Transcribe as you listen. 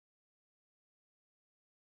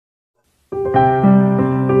There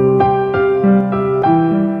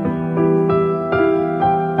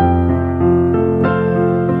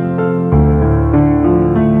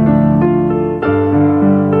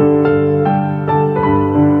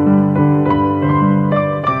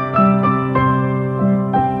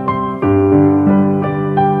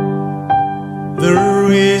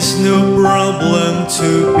is no problem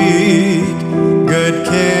too big, God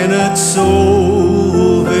cannot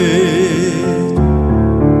solve it.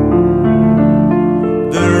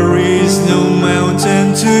 There is no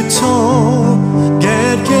mountain too tall,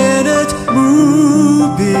 God cannot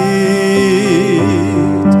move it.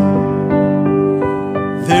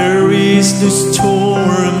 There is no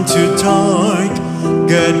storm too dark,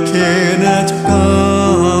 God cannot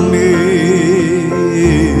calm it.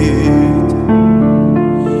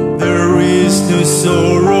 No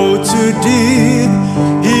sorrow too deep,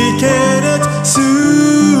 He cannot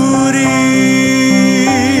soothe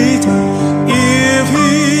it. If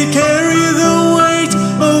He carry the weight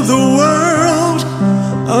of the world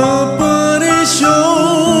upon His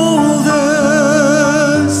shoulders,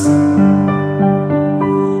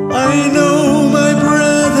 I know, my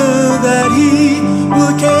brother, that He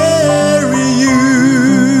will carry you.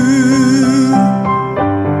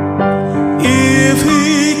 If He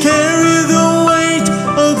carry the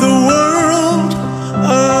of the world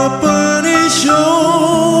upon His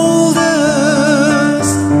shoulders,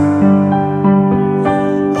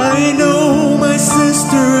 I know, my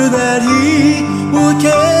sister, that He will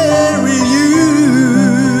carry you.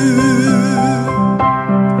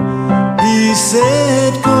 He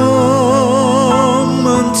said, come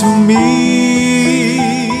unto me,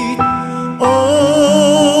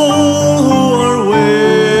 all who are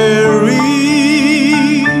weary,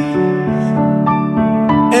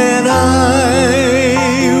 and I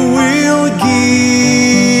will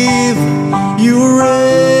give you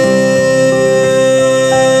rest.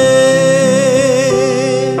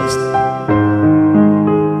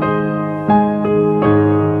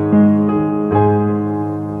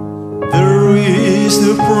 There is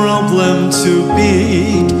no problem too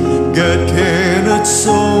big, God cannot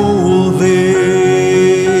solve.